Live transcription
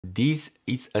this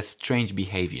is a strange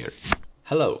behavior.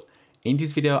 Hello, in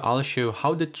this video I'll show you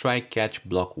how the try-catch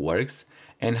block works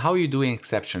and how you do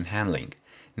exception handling.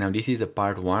 Now this is a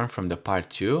part 1 from the part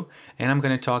 2, and I'm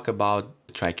going to talk about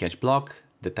the try-catch block,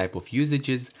 the type of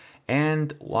usages,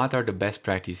 and what are the best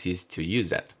practices to use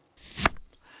that.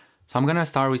 So I'm going to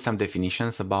start with some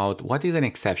definitions about what is an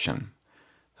exception.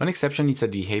 An exception is a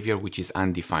behavior which is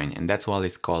undefined, and that's why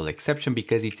it's called exception,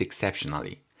 because it's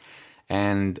exceptionally.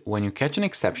 And when you catch an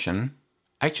exception,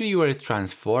 actually you will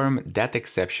transform that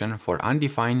exception for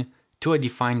undefined to a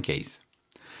defined case.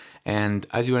 And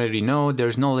as you already know,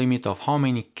 there's no limit of how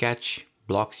many catch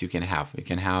blocks you can have. You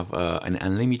can have an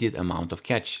unlimited amount of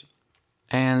catch.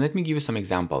 And let me give you some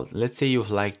examples. Let's say you'd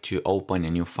like to open a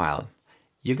new file.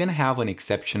 You're going to have an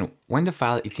exception when the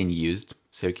file is in use,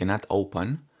 so you cannot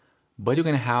open, but you're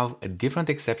going to have a different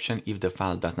exception if the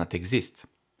file does not exist.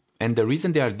 And the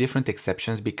reason there are different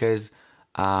exceptions because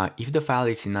if the file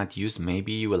is not used,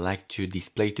 maybe you would like to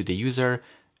display to the user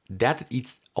that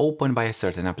it's opened by a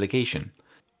certain application.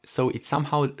 So it's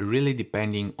somehow really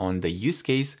depending on the use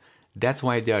case. That's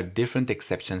why there are different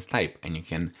exceptions type, and you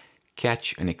can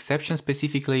catch an exception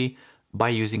specifically by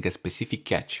using a specific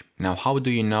catch. Now, how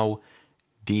do you know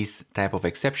this type of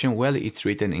exception? Well, it's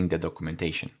written in the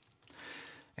documentation.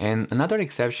 And another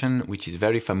exception which is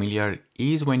very familiar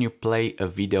is when you play a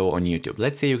video on YouTube.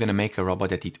 Let's say you're going to make a robot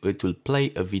that it will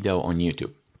play a video on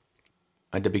YouTube.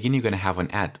 At the beginning you're going to have an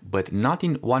ad, but not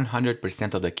in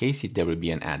 100% of the cases there will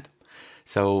be an ad.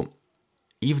 So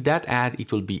if that ad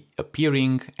it will be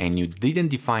appearing and you didn't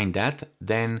define that,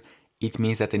 then it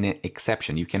means that in an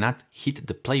exception you cannot hit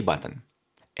the play button.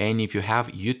 And if you have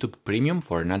YouTube Premium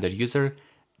for another user,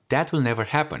 that will never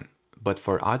happen. But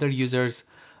for other users,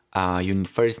 you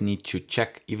first need to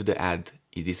check if the ad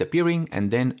is disappearing,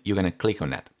 and then you're going to click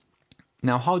on that.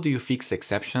 Now, how do you fix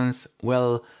exceptions?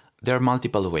 Well, there are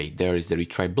multiple ways. There is the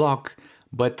retry block,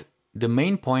 but the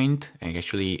main point, and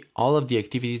actually all of the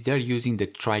activities, they're using the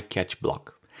try-catch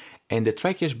block. And the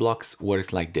try-catch blocks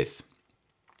works like this.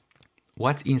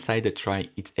 What's inside the try,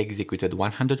 it's executed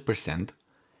 100%.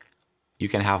 You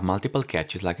can have multiple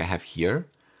catches like I have here.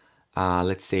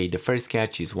 Let's say the first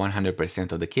catch is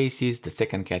 100% of the cases, the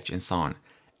second catch, and so on.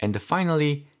 And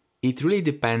finally, it really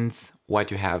depends what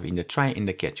you have in the try and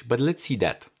the catch, but let's see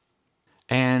that.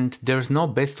 And there's no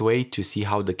best way to see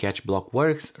how the catch block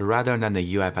works rather than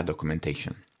the UiPath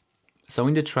documentation. So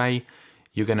in the try,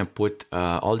 you're gonna put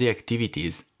all the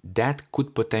activities that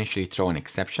could potentially throw an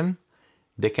exception.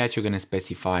 The catch, you're gonna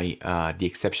specify the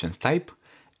exceptions type,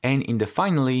 and in the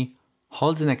finally,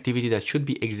 holds an activity that should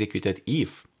be executed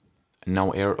if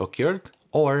no error occurred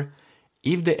or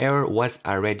if the error was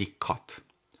already caught.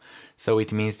 So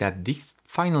it means that this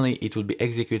finally it will be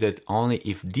executed only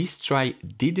if this try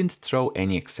didn't throw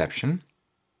any exception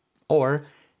or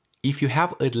if you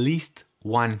have at least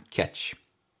one catch.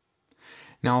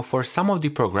 Now for some of the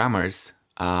programmers,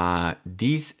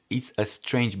 this is a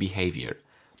strange behavior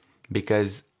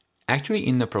because actually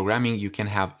in the programming you can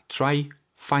have try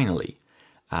finally.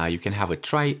 You can have a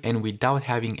try and without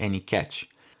having any catch.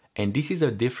 And this is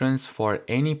a difference for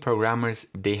any programmers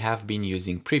they have been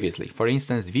using previously. For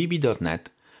instance, VB.NET,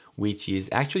 which is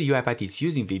actually UiPath is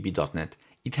using VB.NET,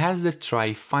 it has the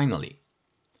try finally.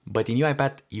 But in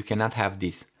UiPath, you cannot have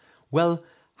this. Well,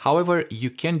 however, you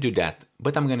can do that,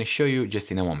 but I'm going to show you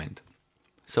just in a moment.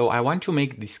 So I want to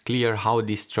make this clear how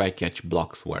this try-catch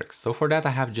blocks works. So for that, I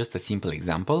have just a simple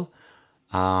example.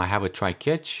 I have a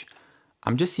try-catch.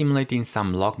 I'm just simulating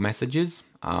some log messages.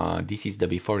 This is the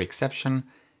before exception.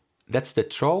 That's the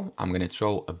throw. I'm going to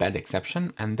throw a bad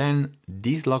exception, and then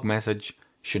this log message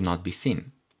should not be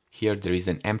seen. Here there is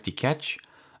an empty catch.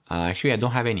 Actually, I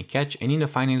don't have any catch, and in the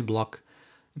final block,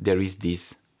 there is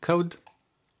this code.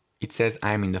 It says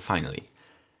I'm in the finally.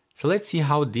 So let's see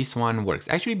how this one works.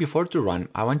 Actually, before to run,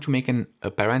 I want to make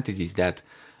a parenthesis that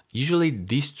usually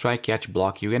this try-catch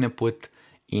block you're going to put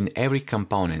in every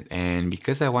component, and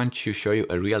because I want to show you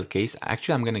a real case,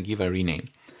 actually I'm going to give a rename.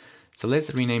 So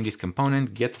let's rename this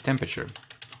component get temperature.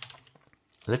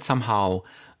 Let's somehow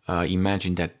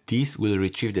imagine that this will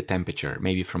retrieve the temperature,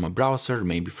 maybe from a browser,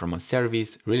 maybe from a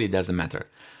service, really doesn't matter.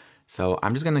 So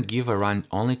I'm just going to give a run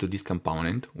only to this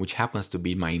component, which happens to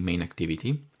be my main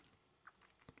activity.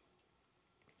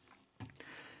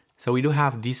 So we do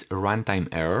have this runtime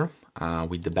error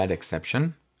with the bad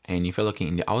exception. And if you're looking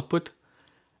in the output,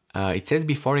 it says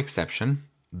before exception,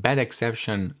 bad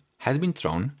exception has been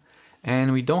thrown,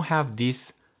 and we don't have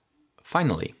this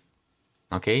finally,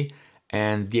 okay?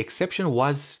 And the exception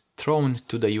was thrown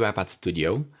to the UiPath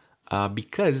Studio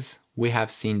because we have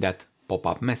seen that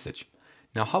pop-up message.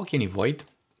 Now, how can you avoid?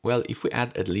 Well, if we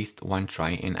add at least one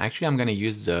try, and actually I'm going to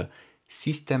use the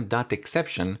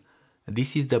system.exception,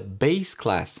 this is the base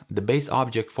class, the base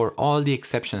object for all the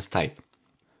exceptions type.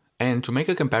 And to make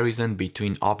a comparison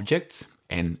between objects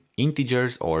and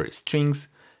integers or strings,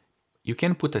 you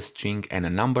can put a string and a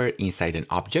number inside an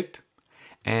object,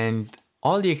 and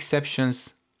all the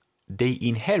exceptions they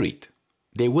inherit,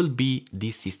 they will be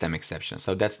this system exception.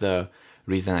 So that's the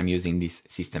reason I'm using this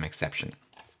system exception.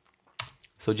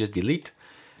 So just delete,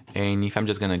 and if I'm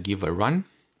just gonna give a run,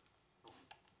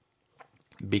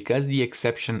 because the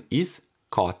exception is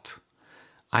caught,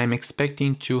 I'm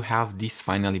expecting to have this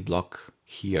finally block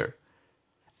here,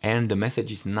 and the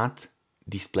message is not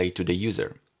displayed to the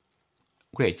user.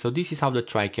 Great, so this is how the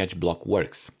try-catch block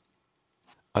works.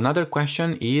 Another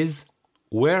question is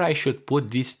where I should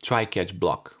put this try-catch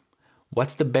block.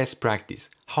 What's the best practice?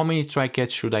 How many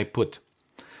try-catch should I put?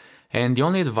 And the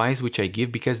only advice which I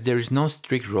give, because there is no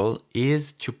strict rule,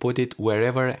 is to put it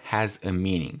wherever has a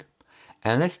meaning.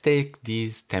 And let's take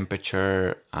this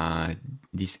temperature,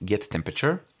 this get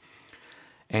temperature.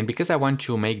 And because I want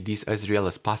to make this as real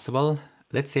as possible,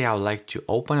 let's say I would like to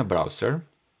open a browser,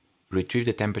 retrieve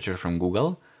the temperature from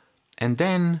Google, and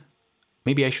then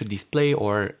maybe I should display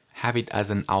or have it as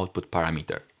an output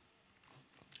parameter.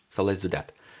 So let's do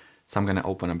that. So I'm gonna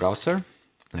open a browser.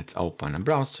 Let's open a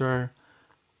browser.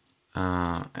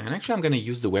 And actually I'm gonna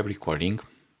use the web recording.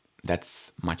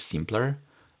 That's much simpler.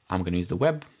 I'm gonna use the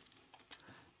web.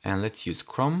 And let's use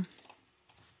Chrome.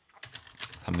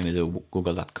 I'm gonna do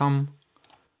google.com,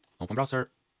 open browser,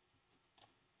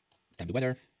 type the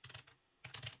weather,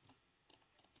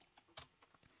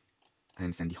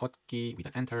 and send the hotkey with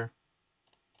an enter,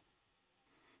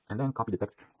 and then copy the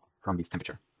text from this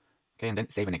temperature. Okay, and then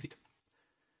save and exit.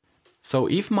 So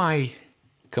if my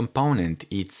component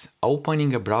is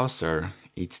opening a browser,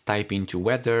 it's typing to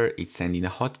weather, it's sending a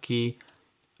hotkey,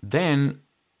 then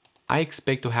I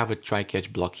expect to have a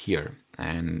try-catch block here.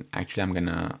 And actually I'm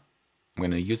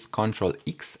gonna use Control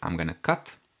X, I'm gonna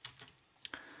cut,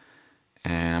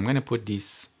 and I'm gonna put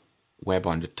this web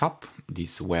on the top,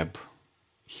 this web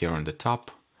here on the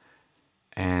top,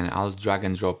 and I'll drag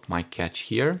and drop my catch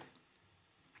here.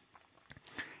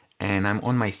 And I'm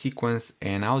on my sequence,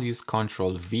 and I'll use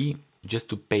Control V just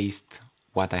to paste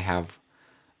what I have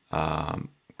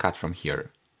cut from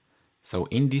here. So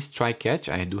in this try catch,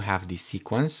 I do have this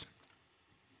sequence,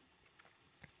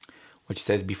 which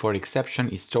says before exception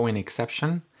is throwing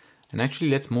exception. And actually,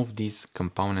 let's move these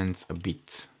components a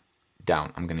bit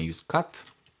down. I'm gonna use cut,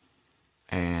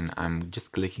 and I'm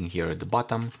just clicking here at the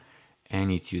bottom, and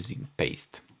it's using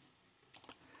paste.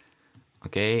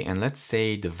 Okay, and let's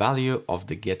say the value of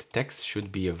the get text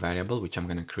should be a variable, which I'm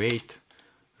gonna create.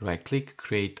 Right click,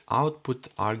 create output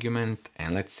argument,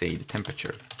 and let's say the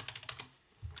temperature.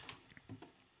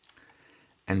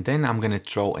 And then I'm gonna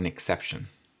throw an exception.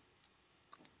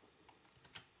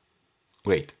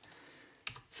 Great.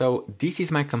 So this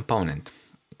is my component.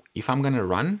 If I'm gonna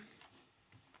run,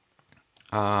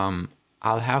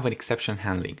 I'll have an exception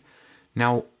handling.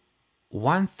 Now,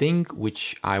 one thing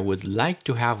which I would like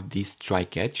to have this try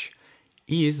catch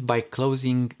is by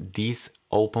closing this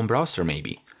open browser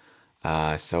maybe.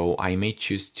 So I may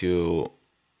choose to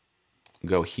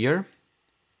go here,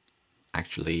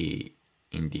 actually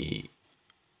in the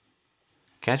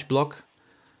catch block,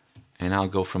 and I'll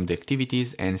go from the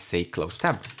activities and say close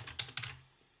tab.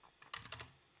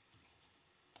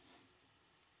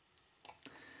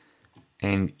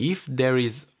 And if there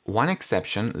is one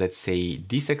exception, let's say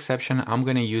this exception, I'm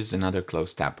gonna use another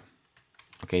close tab.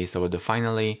 Okay, so the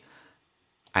finally,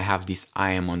 I have this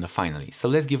I am on the finally. So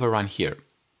let's give a run here.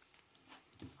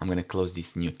 I'm gonna close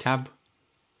this new tab.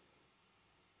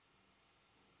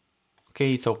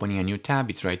 Okay, it's opening a new tab,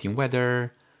 it's writing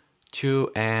weather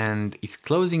 2, and it's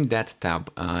closing that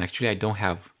tab. Actually, I don't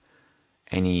have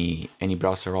any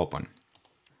browser open.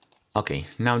 Okay,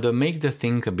 now to make the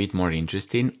thing a bit more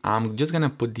interesting, I'm just gonna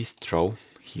put this throw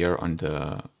here on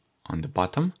the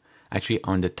bottom, actually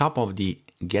on the top of the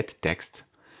get text.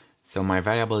 So my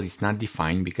variable is not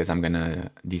defined because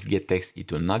this get text,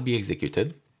 it will not be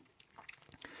executed.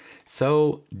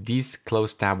 So this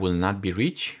close tab will not be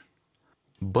reached,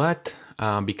 but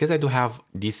because I do have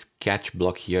this catch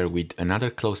block here with another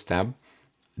close tab,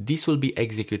 this will be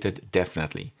executed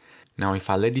definitely. Now, if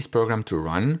I let this program to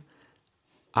run,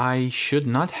 I should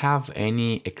not have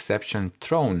any exception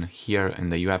thrown here in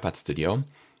the UiPath Studio.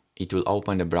 It will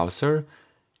open the browser,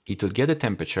 it will get the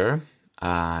temperature,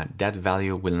 that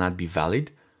value will not be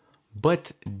valid,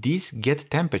 but this get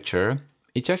temperature,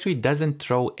 it actually doesn't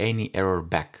throw any error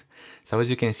back. So as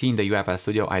you can see in the UiPath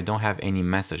Studio, I don't have any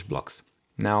message blocks.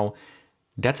 Now,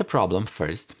 that's a problem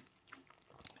first.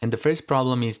 And the first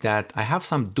problem is that I have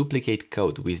some duplicate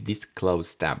code with this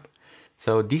close tab.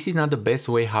 So this is not the best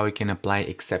way how you can apply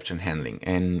exception handling,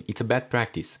 and it's a bad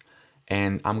practice.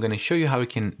 And I'm gonna show you how you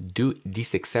can do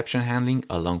this exception handling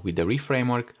along with the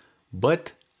reframework,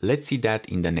 but let's see that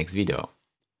in the next video.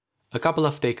 A couple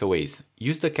of takeaways.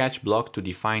 Use the catch block to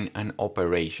define an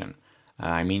operation.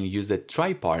 Use the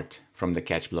try part from the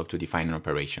catch block to define an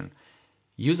operation.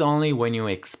 Use only when you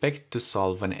expect to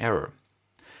solve an error.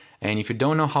 And if you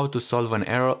don't know how to solve an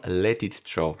error, let it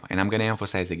throw. And I'm gonna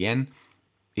emphasize again,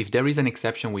 if there is an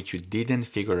exception which you didn't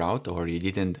figure out or you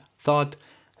didn't thought,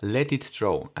 let it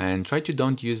throw. And try to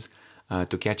don't use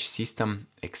to catch system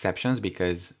exceptions,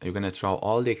 because you're gonna throw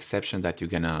all the exceptions that you're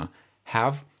gonna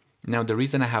have. Now, the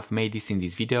reason I have made this in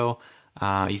this video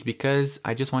is because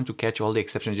I just want to catch all the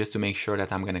exceptions just to make sure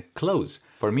that I'm gonna close.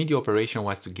 For me, the operation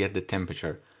was to get the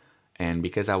temperature. And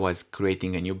because I was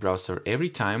creating a new browser every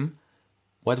time,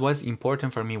 what was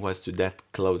important for me was to that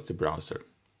close the browser.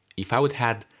 If I would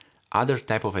had other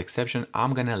type of exception,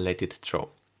 I'm gonna let it throw.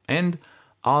 And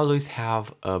always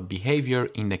have a behavior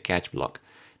in the catch block.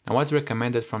 Now, what's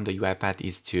recommended from the UiPath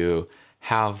is to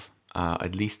have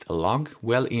at least a log.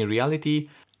 Well, in reality,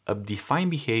 a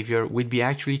defined behavior would be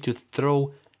actually to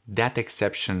throw that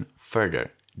exception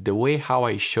further. The way how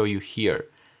I show you here,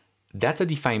 that's a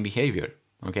defined behavior,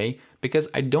 okay? Because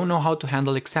I don't know how to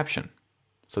handle exception.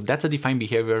 So that's a defined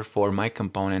behavior for my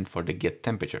component for the get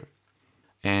temperature.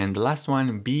 And the last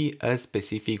one, be as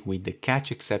specific with the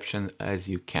catch exception as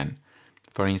you can.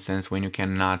 For instance, when you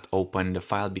cannot open the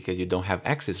file because you don't have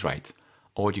access rights,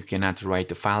 or you cannot write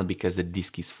the file because the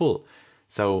disk is full.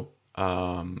 So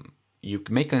you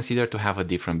may consider to have a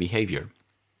different behavior.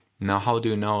 Now, how do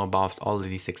you know about all of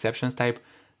these exceptions type?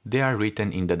 They are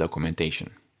written in the documentation.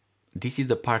 This is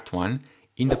the part 1.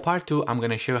 In the part 2, I'm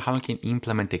going to show you how you can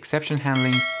implement exception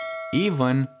handling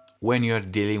even when you're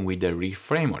dealing with the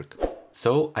reframework.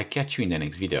 So I catch you in the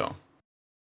next video.